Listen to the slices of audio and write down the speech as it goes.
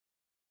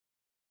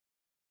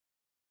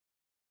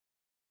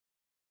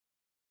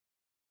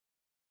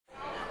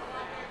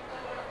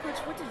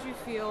What did you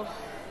feel?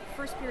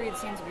 First period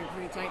seemed to be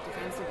pretty tight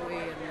defensively,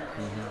 and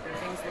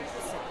things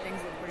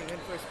looked pretty good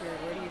first period.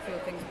 Where do you feel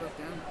things broke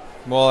down?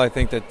 Well, I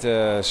think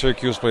that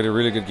Syracuse played a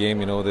really good game.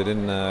 They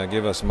didn't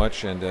give us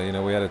much, and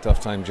we had a tough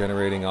time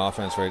generating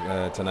offense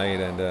tonight.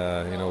 And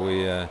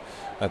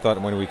I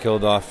thought when we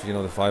killed off the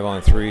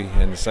 5-on-3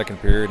 in the second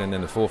period, and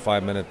then the full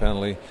 5-minute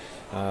penalty,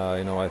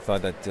 I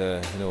thought that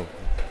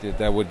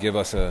that would give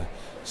us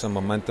some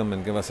momentum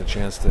and give us a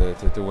chance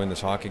to win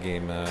this hockey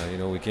game.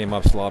 We came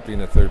up sloppy in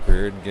the third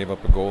period, gave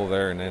up a goal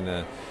there, and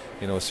then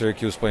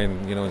Syracuse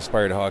playing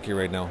inspired hockey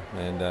right now,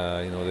 and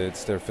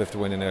it's their fifth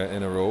win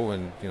in a row,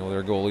 and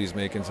their goalie's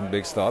making some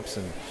big stops,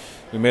 and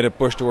we made a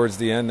push towards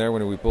the end there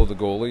when we pulled the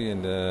goalie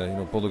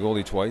and pulled the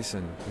goalie twice,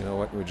 and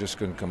we just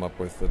couldn't come up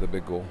with the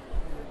big goal.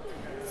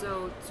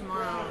 So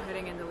tomorrow,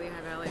 heading into Lehigh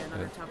Valley,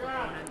 another tough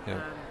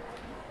opponent.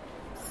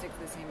 Stick to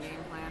the same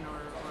game plan, or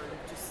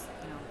just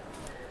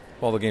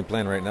Well, the game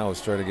plan right now is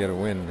try to get a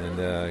win, and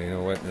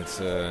it's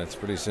a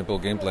pretty simple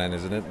game plan,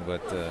 isn't it?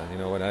 But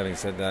having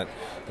said that,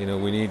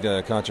 we need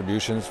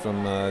contributions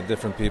from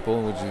different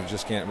people. We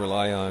just can't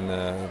rely on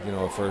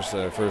a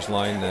first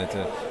line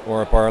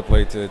or a power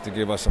play to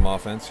give us some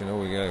offense.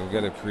 We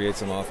got to create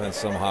some offense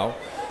somehow,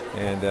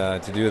 and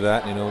to do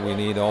that, we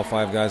need all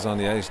 5 guys on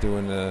the ice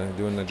doing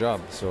the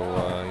job. So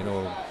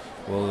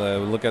we'll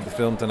look at the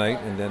film tonight,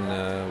 and then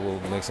we'll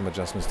make some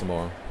adjustments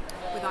tomorrow.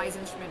 With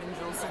Eisenschmid and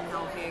Juulsen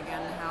healthy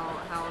again,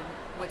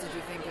 what did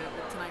you think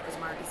of tonight? Was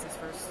Markus's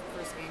first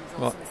game?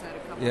 Juulsen's had a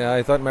couple. Yeah,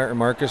 I thought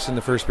Markus in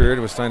the first period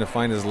was trying to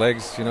find his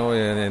legs,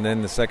 and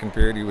then the second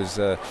period he was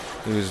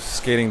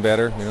skating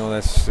better.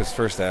 That's his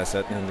first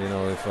asset, and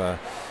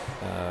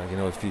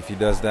if he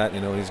does that,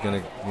 he's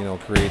going to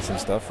create some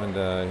stuff. And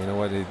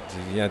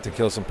he had to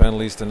kill some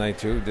penalties tonight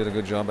too. Did a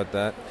good job at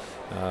that.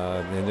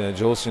 And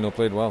Juulsen,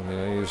 played well.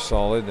 He was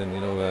solid, and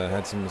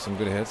had some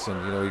good hits.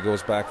 And he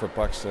goes back for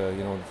pucks.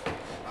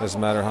 Doesn't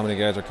matter how many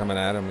guys are coming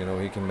at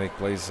him. He can make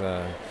plays.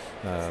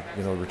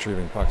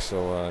 Retrieving pucks.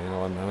 So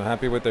I'm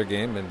happy with their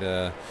game.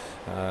 And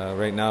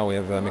right now we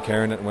have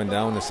McCarron that went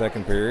down in the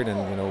second period,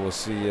 and we'll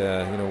see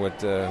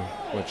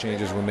what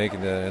changes we'll make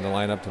in the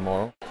lineup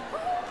tomorrow.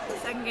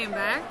 Second game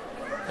back.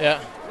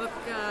 Yeah. Look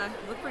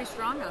pretty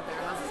strong out there.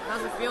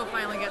 How's it feel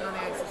finally getting on the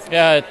ice?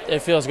 Yeah, it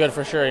feels good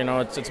for sure.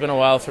 It's been a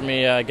while for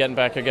me getting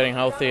back here, getting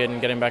healthy,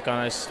 and getting back on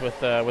ice with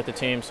the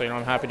team. So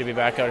I'm happy to be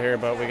back out here,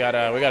 but we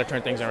gotta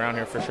turn things around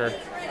here for sure.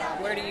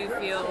 Where do you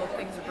feel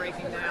things are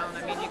breaking down?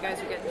 I mean, you guys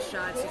are getting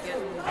shots, you're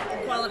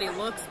getting quality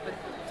looks, but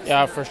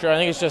yeah, for sure. I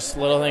think it's just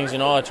little things.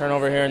 A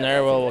turnover here and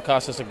there will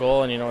cost us a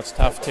goal, and it's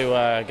tough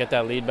to get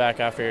that lead back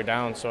after you're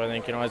down. So I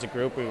think as a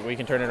group we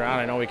can turn it around.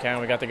 I know we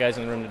can. We got the guys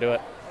in the room to do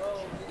it.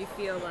 You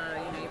feel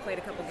you played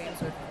a couple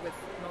games with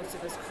most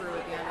of this crew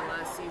at the end of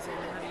last season.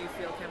 How do you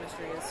feel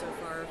chemistry is so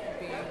far,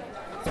 being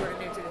sort of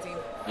new to the team?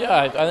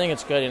 Yeah, I think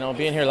it's good.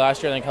 Being here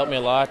last year I think helped me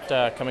a lot.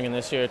 Coming in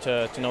this year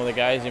to know the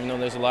guys, even though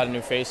there's a lot of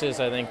new faces,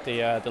 I think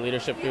the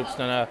leadership group's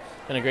done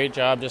a great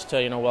job just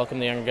to welcome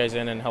the younger guys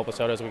in and help us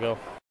out as we go.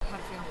 How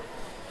do you feel?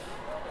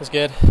 It's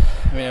good.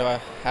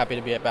 Happy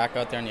to be back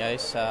out there on the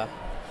ice.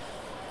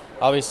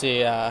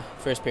 Obviously,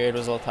 first period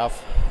was a little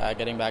tough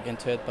getting back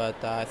into it,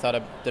 but I thought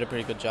I did a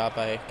pretty good job.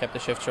 I kept the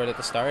shift short at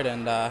the start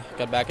and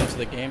got back into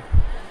the game.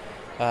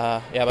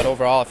 But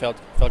overall, I felt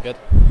good.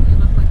 You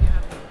looked like you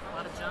had a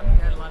lot of jump.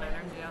 You had a lot of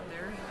energy out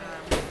there.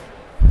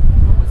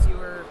 What was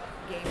your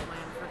game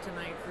plan for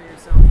tonight for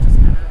yourself? Just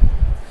kind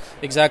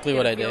of exactly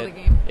what I did.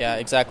 Yeah,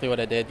 exactly what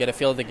I did. Get a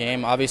feel of the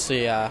game.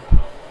 Obviously,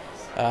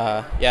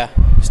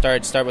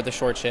 start with the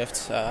short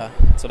shifts.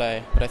 That's what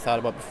I thought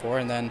about before,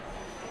 and then.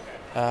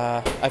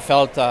 I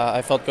felt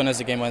good as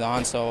the game went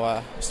on, so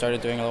I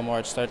started doing a little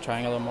more. Started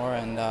trying a little more,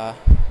 and I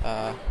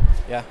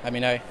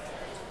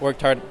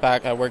worked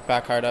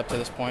back hard up to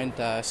this point.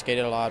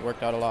 Skated a lot,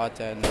 worked out a lot,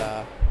 and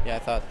I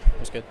thought it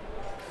was good.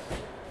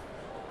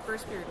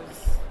 First period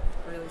was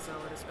really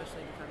solid,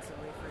 especially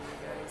defensively for you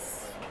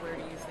guys. Where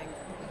do you think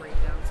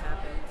breakdowns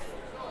happened?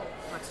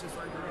 Pucks just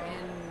weren't going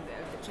in.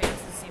 The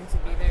chances seemed to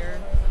be there.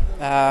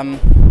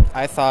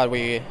 I thought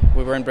we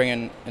weren't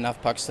bringing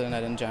enough pucks to the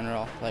net in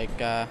general.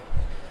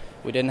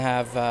 We didn't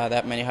have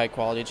that many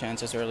high-quality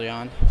chances early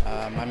on.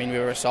 We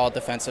were solid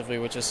defensively,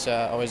 which is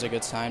always a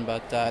good sign.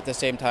 But at the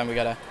same time, we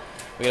gotta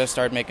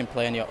start making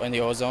play in the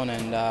O-zone,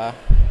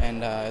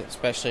 and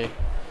especially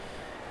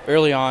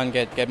early on,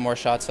 get more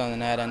shots on the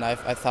net. And I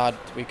thought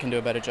we can do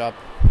a better job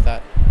with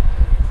that.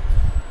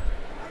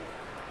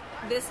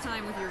 This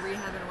time with your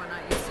rehab and whatnot,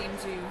 you seem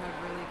to have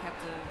really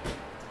kept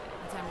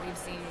the time we've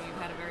seen you.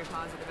 You've had a very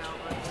positive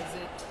outlook.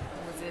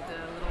 Was it a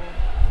little?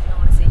 I don't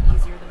want to say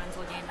easier the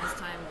mental game this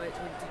time, but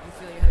did you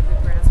feel you had a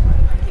good grasp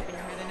on keeping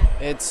your head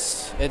in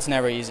it? It's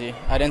never easy.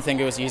 I didn't think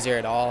it was easier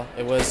at all.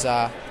 It was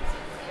at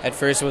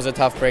first it was a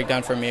tough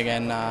breakdown for me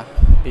again,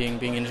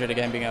 being injured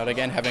again, being out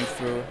again,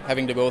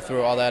 having to go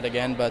through all that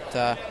again. But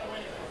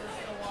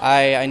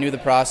I knew the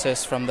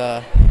process from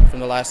the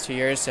last 2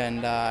 years,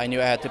 and I knew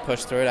I had to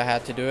push through it. I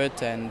had to do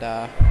it, and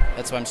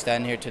that's why I'm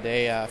standing here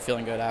today,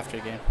 feeling good after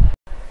the game.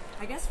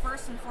 I guess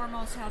first and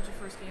foremost, how'd your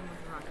first game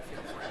with the Rocket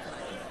feel for you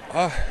tonight?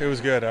 It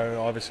was good.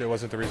 Obviously, it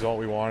wasn't the result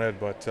we wanted,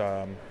 but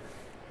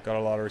got a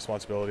lot of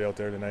responsibility out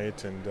there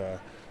tonight, and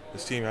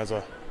this team has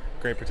a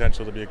great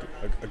potential to be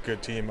a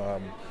good team.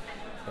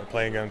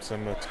 Playing against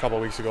them a couple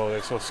of weeks ago,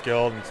 they're so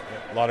skilled and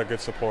a lot of good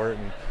support,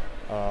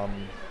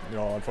 and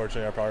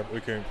unfortunately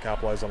we couldn't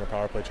capitalize on the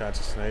power play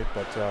chances tonight,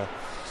 but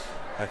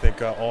I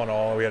think all in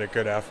all we had a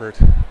good effort.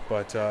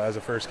 But as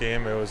a first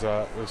game, it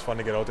was fun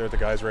to get out there with the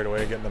guys right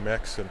away, get in the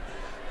mix, and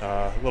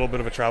a little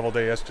bit of a travel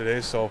day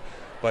yesterday.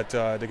 But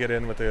to get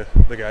in with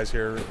the guys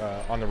here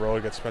on the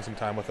road, get to spend some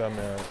time with them,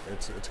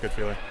 it's a good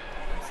feeling.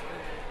 Absolutely.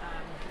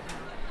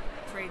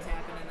 Trades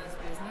happen in this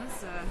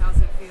business. How's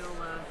it feel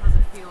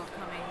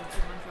coming to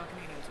Montreal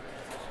Canadiens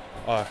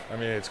organization? I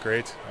mean, it's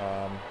great.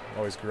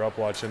 Always grew up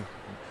watching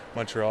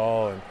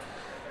Montreal,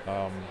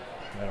 and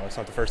it's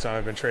not the first time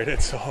I've been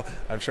traded, so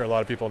I'm sure a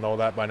lot of people know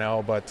that by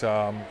now. But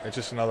it's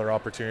just another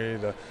opportunity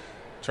to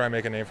try and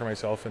make a name for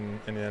myself in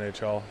the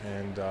NHL,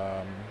 and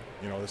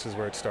this is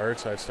where it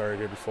starts. I've started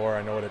here before.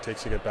 I know what it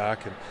takes to get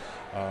back,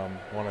 and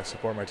want to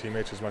support my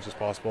teammates as much as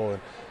possible. And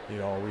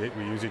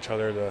we use each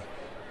other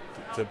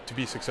to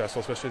be successful,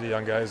 especially the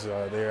young guys. They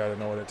got to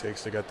know what it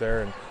takes to get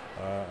there, and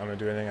I'm going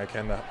to do anything I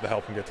can to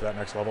help them get to that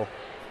next level.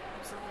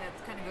 Absolutely.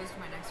 That kind of goes to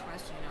my next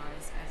question.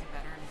 As a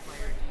veteran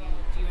player,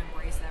 do you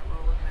embrace that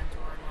role of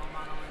mentor and role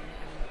model and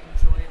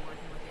enjoy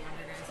working with the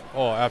younger guys?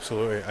 Oh,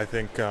 absolutely. I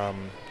think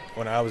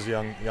when I was a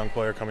young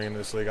player coming into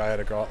this league, I had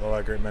a lot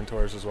of great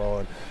mentors as well.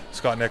 And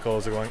Scott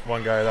Nichols is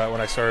one guy that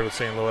when I started with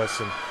St. Louis,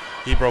 and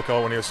he broke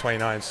out when he was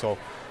 29. So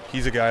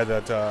he's a guy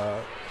that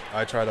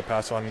I try to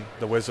pass on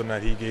the wisdom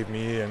that he gave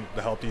me and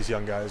to help these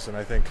young guys. And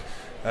I think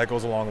that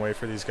goes a long way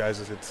for these guys.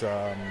 It's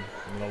a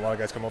lot of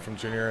guys come up from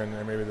junior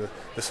and maybe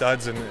the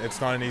studs, and it's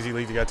not an easy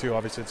league to get to.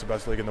 Obviously, it's the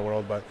best league in the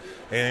world, but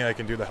anything I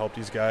can do to help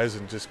these guys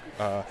and just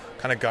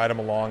kind of guide them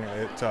along,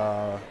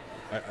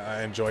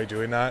 I enjoy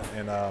doing that.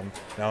 And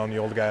now I'm the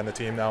old guy on the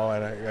team now,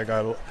 and I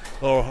got a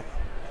little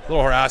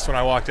harassed when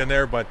I walked in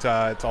there, but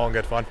it's all in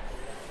good fun.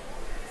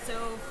 So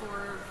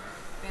for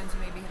fans who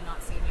maybe have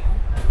not seen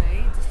you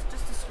play,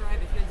 just describe,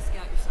 if you had to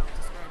scout yourself,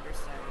 describe your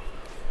style.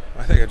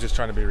 I think I'm just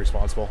trying to be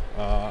responsible.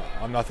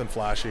 I'm nothing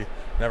flashy,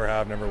 never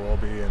have, never will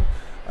be, and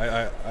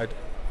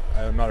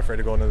I'm not afraid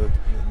to go into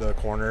the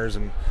corners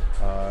and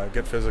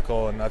get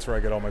physical, and that's where I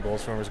get all my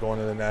goals from, is going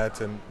to the net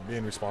and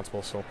being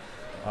responsible. So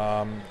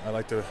I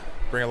like to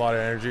bring a lot of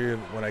energy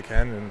when I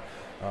can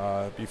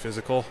and be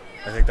physical.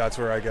 I think that's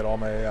where I get all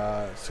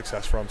my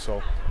success from.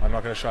 So I'm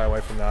not going to shy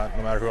away from that,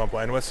 no matter who I'm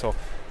playing with. So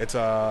it's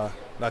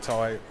that's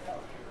how I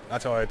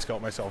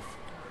scout myself.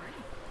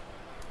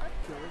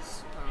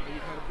 Jules,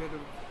 you've had a bit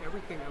of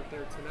everything out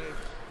there tonight.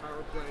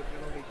 Power play,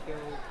 penalty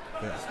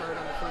kill, start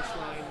on the first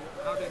line.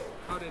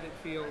 How did it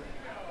feel?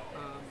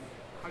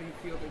 How do you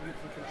feel that you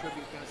can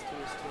contribute best to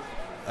this team?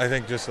 I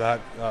think just that,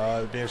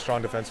 being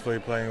strong defensively,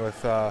 playing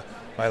with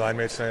my line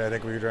mates tonight, I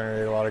think we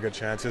generated a lot of good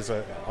chances.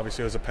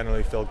 Obviously, it was a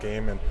penalty-filled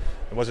game, and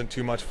it wasn't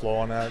too much flow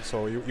on that,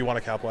 so you want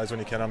to capitalize when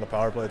you can on the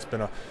power play. It's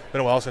been a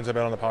while since I've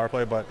been on the power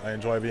play, but I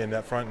enjoy being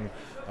net front,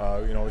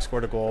 and we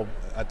scored a goal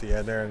at the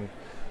end there, and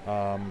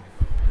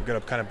we're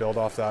going to kind of build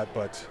off that,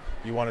 but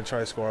you want to try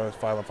to score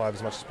 5-on-5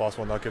 as much as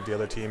possible and not give the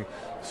other team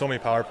so many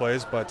power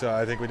plays. But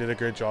I think we did a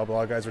great job. A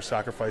lot of guys were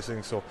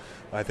sacrificing, so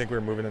I think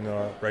we're moving in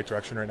the right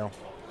direction right now.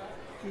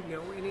 Do you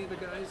know any of the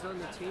guys on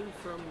the team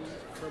from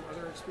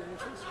other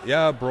experiences?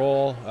 Yeah,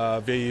 Brohl,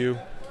 Veilleux,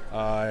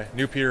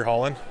 knew Peter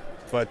Holland,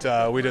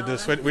 but we did the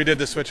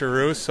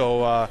switcheroo.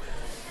 So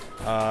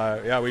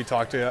we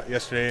talked to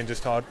yesterday and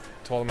just told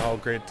them how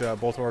great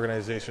both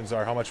organizations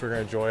are, how much we're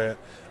going to enjoy it.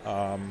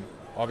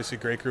 Obviously,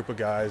 great group of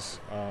guys.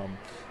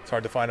 It's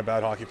hard to find a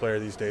bad hockey player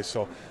these days,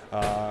 so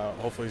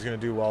hopefully he's going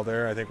to do well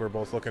there. I think we're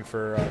both looking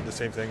for the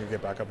same thing, to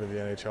get back up into the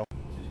NHL.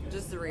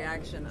 Just the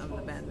reaction of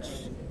the bench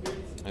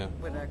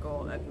with that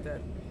goal, that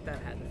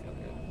had to feel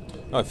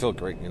good. No, I felt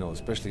great,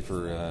 especially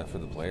for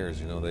the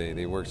players.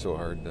 They worked so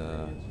hard.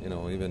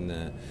 Even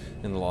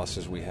in the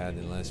losses we had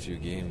in the last few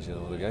games,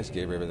 the guys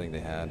gave everything they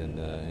had,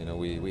 and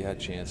we had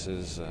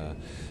chances.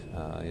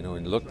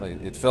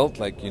 And it felt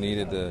like you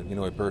needed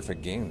a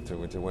perfect game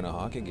to win a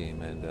hockey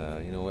game. And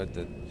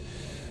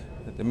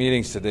the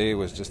meetings today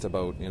was just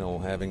about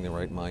having the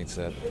right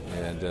mindset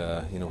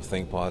and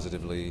think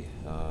positively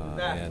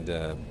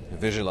and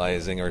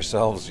visualizing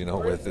ourselves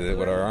with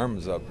our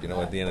arms up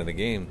at the end of the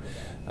game.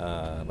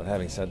 But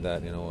having said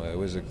that, it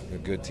was a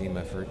good team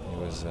effort. It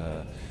was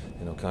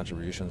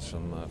contributions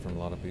from a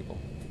lot of people.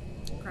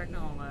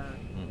 Cracknell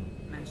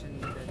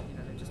mentioned that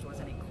there just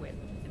wasn't any quit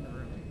in the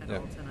room at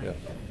all tonight. Yeah.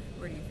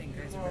 Where do you think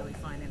guys are really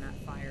finding that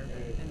fire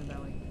in the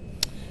belly?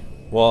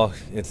 Well,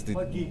 it's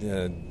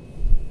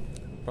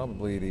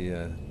probably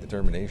the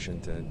determination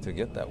to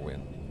get that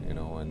win,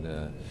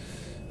 and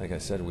like I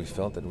said, we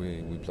felt that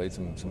we played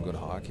some good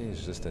hockey.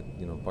 It's just that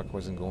puck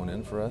wasn't going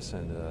in for us,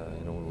 and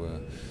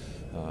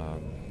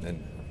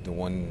and the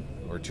one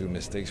or two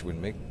mistakes we'd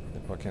make, the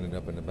puck ended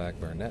up in the back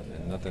of our net,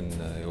 and nothing.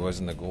 It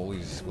wasn't the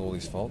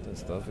goalie's fault and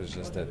stuff. It's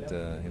just that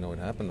it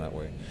happened that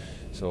way.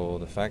 So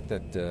the fact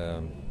that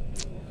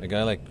a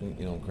guy like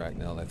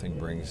Cracknell, I think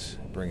brings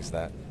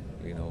that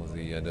you know,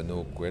 the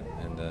no quit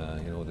and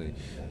you know,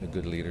 the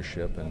good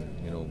leadership and,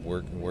 you know,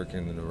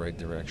 working in the right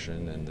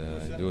direction and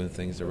doing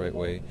things the right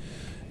way,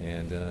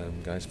 and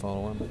guys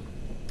follow on.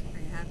 Are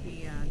you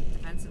happy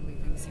defensively?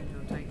 Things seem to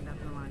have tightened up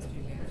in the last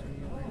few games.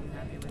 Are you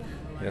happy with your?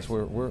 Yes,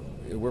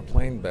 we're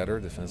playing better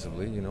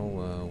defensively. You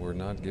know, we're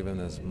not given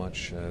as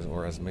much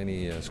or as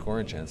many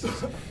scoring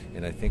chances,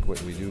 and I think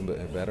what we do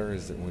better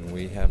is that when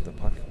we have the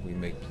puck, we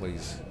make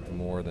plays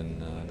more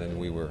than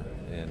we were,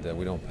 and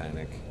we don't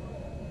panic.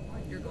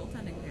 Your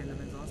goaltending tandem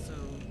is also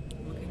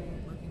looking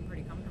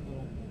pretty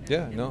comfortable.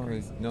 Yeah,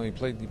 he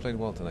played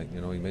well tonight.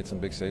 You know, he made some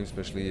big saves,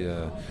 especially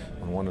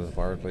on one of the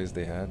power plays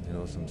they had. You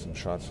know, some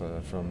shots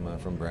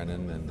from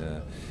Brennan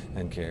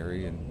and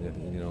Carey,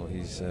 and you know,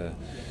 he's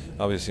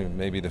obviously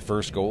maybe the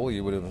first goal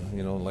he would have,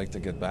 you know, liked to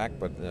get back,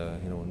 but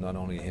you know, not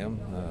only him,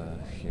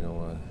 you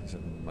know,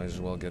 might as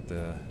well get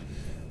the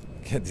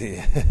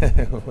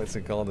what's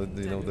it called?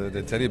 You know,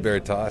 the teddy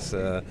bear toss,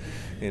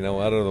 you know,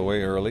 out of the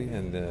way early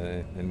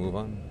and move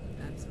on.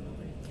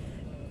 Absolutely.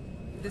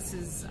 This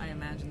is, I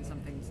imagine,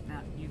 something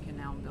that you can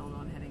now build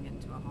on heading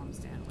into a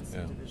homestand with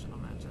some divisional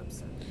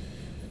matchups.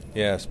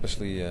 Yeah,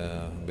 especially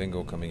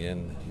Bingo coming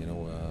in. You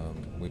know,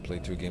 we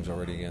played 2 games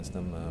already against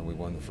them. We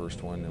won the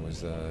first one. It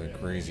was a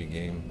crazy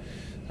game.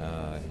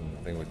 I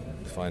think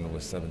the final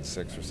was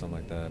 7-6 or something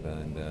like that,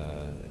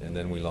 and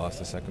then we lost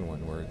the second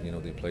one where, you know,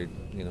 they played,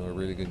 you know, a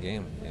really good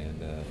game,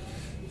 and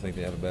I think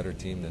they have a better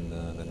team than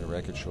the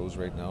record shows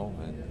right now,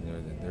 and you know,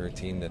 they're a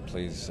team that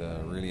plays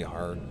really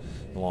hard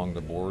along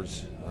the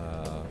boards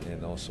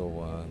and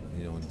also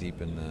you know,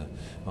 deep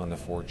on the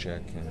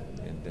forecheck,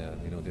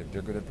 and you know,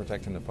 they're good at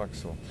protecting the puck.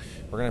 So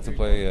we're gonna have to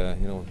play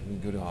you know,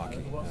 good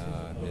hockey,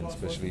 and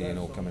especially, you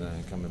know, coming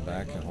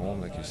back at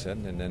home, like you said,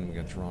 and then we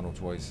got Toronto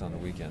twice on the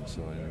weekend.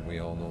 So and we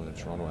all know that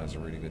Toronto has a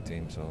really good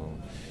team. So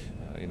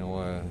you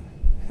know.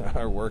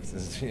 Our work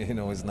is, you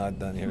know, is not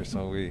done here,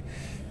 so we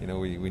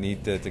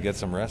need to get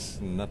some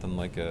rest. Nothing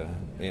like a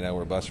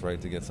 8-hour bus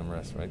ride to get some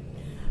rest, right?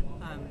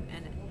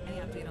 And any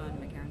update on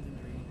McCarron's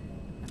injury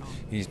at all?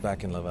 He's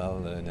back in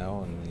Laval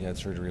now, and he had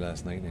surgery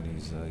last night, and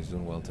he's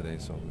doing well today,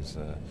 so he's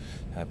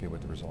happy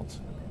with the results.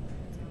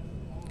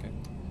 Okay.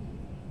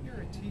 You're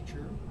a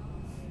teacher,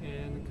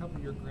 and a couple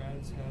of your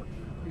grads had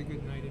a pretty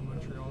good night in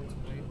Montreal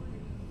tonight.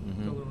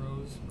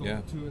 Rose,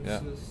 goal, 2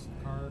 assists.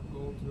 Carr,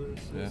 goal, 2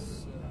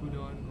 assists.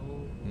 Houdon,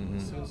 goal,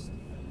 assist.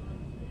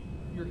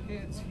 Your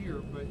head's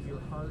here, but your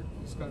heart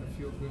has got to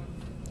feel good.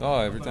 Oh,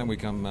 every time we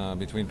come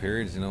between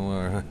periods, you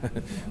know,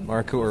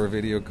 Markus, our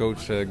video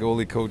coach,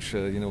 goalie coach,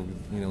 you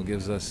know,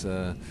 gives us,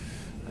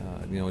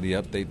 you know, the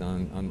update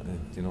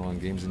on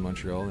games in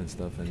Montreal and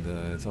stuff, and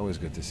it's always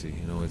good to see.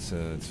 You know,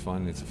 it's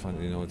fun. It's a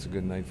fun. You know, it's a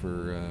good night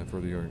for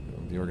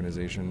the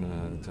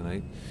organization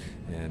tonight,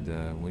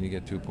 and when you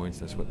get 2 points,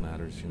 that's what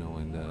matters. You know,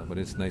 and but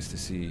it's nice to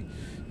see,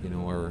 you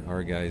know,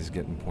 our guys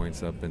getting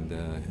points up and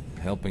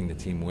helping the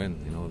team win.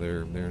 You know,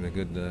 they're in a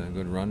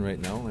good run right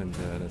now, and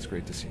that's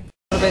great to see.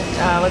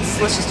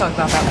 Let's just talk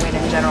about that win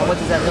in general. What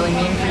does that really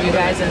mean for you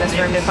guys in this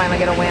room to finally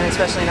get a win,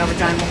 especially in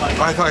overtime?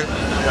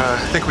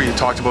 I think we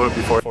talked about it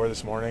before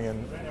this morning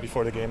and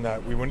before the game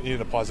that we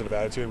needed a positive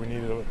attitude. We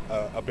needed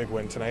a big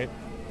win tonight,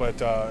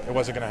 but it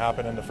wasn't going to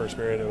happen in the first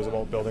period. It was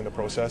about building the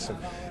process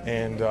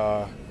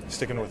and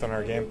sticking within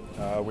our game.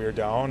 We were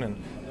down, and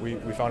we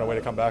found a way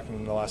to come back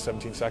in the last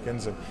 17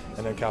 seconds and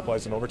then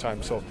capitalize in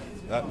overtime. So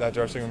that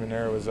dressing room in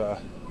there was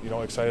you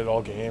know, excited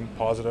all game,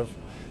 positive.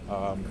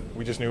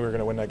 We just knew we were going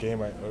to win that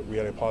game. We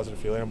had a positive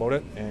feeling about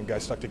it, and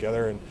guys stuck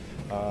together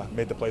and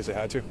made the plays they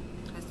had to.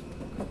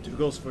 2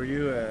 goals for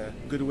you, a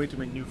good way to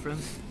make new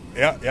friends.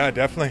 Yeah,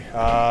 definitely.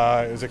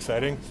 It was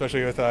exciting,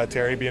 especially with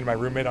Terry being my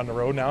roommate on the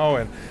road now,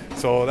 and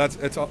so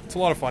it's a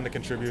lot of fun to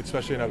contribute,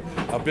 especially in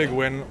a big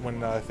win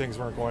when things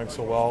weren't going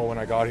so well when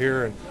I got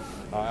here, and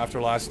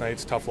after last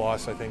night's tough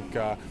loss, I think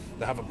to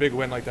have a big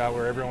win like that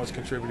where everyone was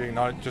contributing,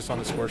 not just on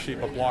the score sheet,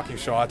 but blocking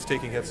shots,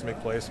 taking hits to make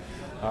plays.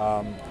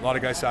 A lot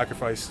of guys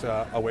sacrificed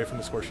away from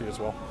the score sheet as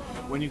well.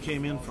 When you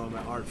came in from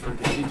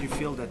Hartford, did you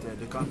feel that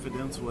the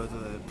confidence was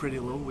pretty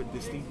low with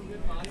this team?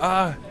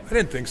 I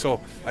didn't think so.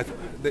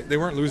 They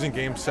weren't losing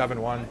games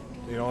 7-1.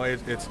 You know,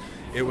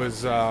 it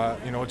was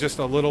you know, just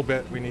a little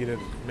bit. We needed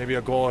maybe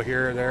a goal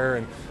here or there,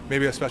 and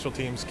maybe a special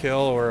teams kill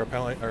or a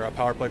penalty or a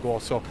power play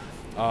goal. So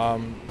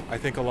I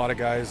think a lot of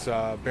guys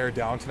bared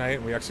down tonight,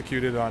 and we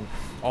executed on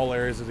all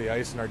areas of the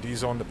ice in our D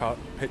zone, the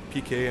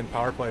PK and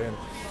power play,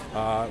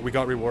 and we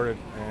got rewarded.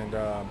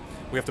 And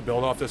we have to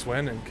build off this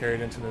win and carry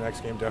it into the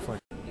next game, definitely.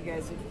 You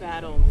guys have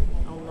battled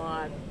a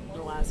lot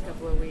the last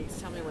couple of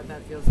weeks. Tell me what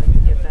that feels like to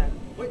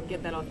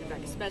get that off your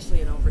back, especially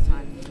in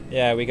overtime.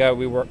 Yeah,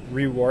 we were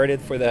rewarded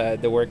for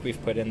the work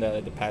we've put in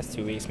the past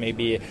 2 weeks.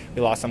 Maybe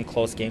we lost some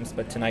close games,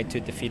 but tonight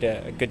to defeat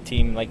a good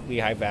team like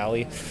Lehigh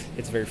Valley,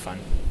 it's very fun.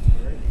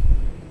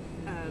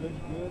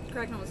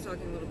 Cracknell was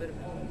talking a little bit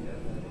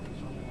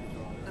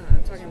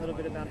talking a little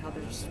bit about how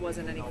there just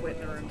wasn't any quit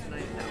in the room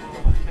tonight at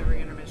all. Every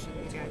intermission,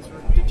 you guys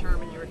were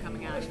determined. You were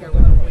coming out here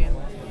with a win.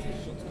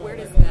 Where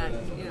does that,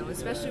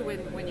 especially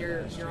when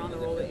you're on the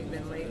roll that you've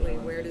been lately,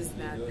 where does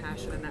that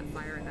passion and that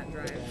fire and that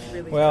drive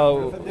really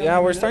Well, yeah,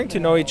 we're starting to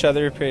know each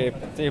other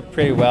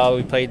pretty well.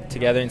 We played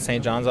together in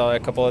St. John's, a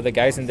couple of the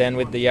guys, and then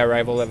with the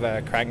arrival of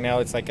Cracknell,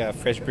 it's like a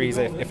fresh breeze,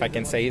 if I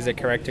can say. He's a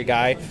character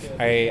guy.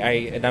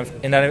 I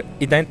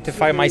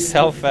identify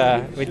myself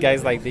with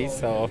guys like these,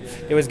 so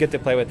it was good to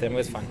play with him. It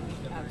was fun.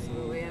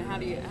 Absolutely. And how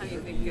do you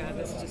think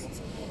this just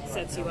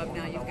sets you up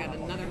now? You've got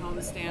another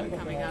homestand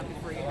coming up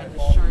before you head to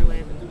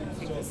Charlotte. I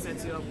think this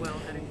sets you up well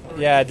heading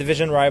forward. Yeah,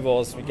 division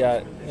rivals. We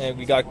got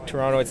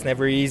Toronto. It's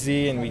never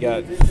easy, and we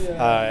got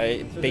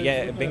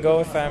Bingo,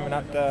 if I'm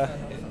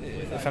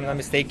not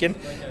mistaken.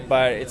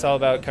 But it's all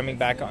about coming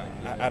back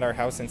at our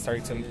house and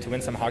starting to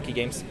win some hockey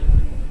games.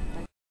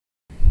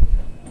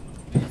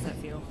 How does that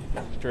feel?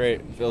 Great.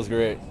 It feels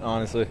great,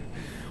 honestly.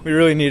 We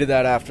really needed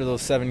that after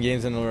those 7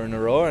 games in a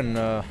row,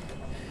 and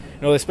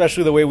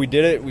especially the way we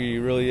did it, we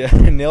really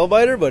nail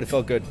biter, but it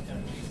felt good.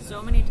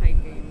 So many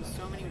tight games,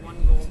 so many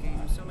one-goal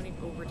games, so many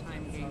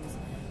overtime games.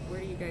 Where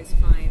do you guys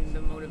find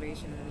the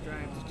motivation and the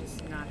drive to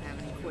just not have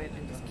any quit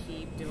and just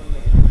keep doing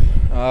what you're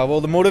doing?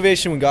 Well, the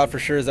motivation we got for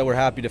sure is that we're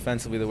happy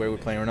defensively the way we're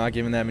playing. We're not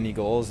giving that many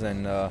goals,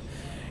 and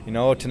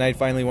tonight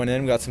finally went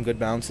in. We got some good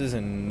bounces,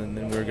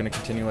 and we're going to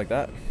continue like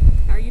that.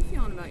 How are you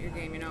feeling about your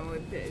game?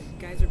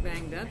 Guys are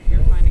banged up.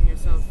 You're finding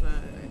yourself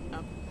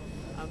up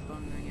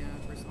on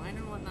the first line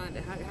and whatnot.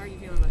 How are you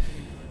feeling about your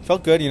game?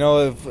 Felt good.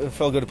 It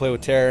felt good to play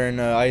with Tara and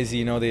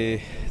Izzy.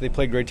 They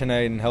played great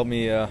tonight and helped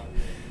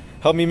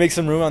me make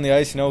some room on the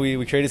ice.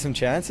 We created some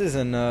chances,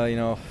 and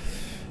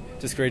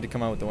just great to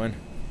come out with the win.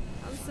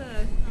 It's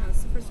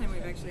the first time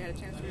we've actually had a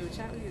chance to really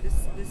chat with you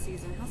this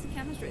season. How's the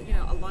chemistry?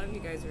 A lot of you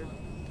guys are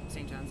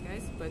St. John's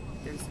guys, but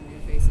there's some new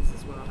faces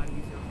as well. How do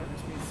you feel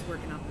chemistry is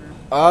working out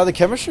there? The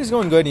chemistry's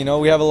going good.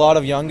 We have a lot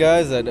of young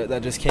guys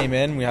that just came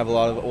in. We have a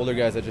lot of older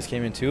guys that just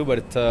came in too. But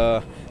it's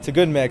a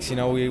good mix.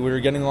 We were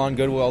getting along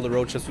good with all the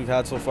road trips we've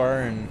had so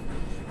far, and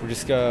we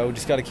just got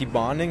to keep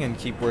bonding and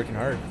keep working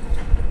hard.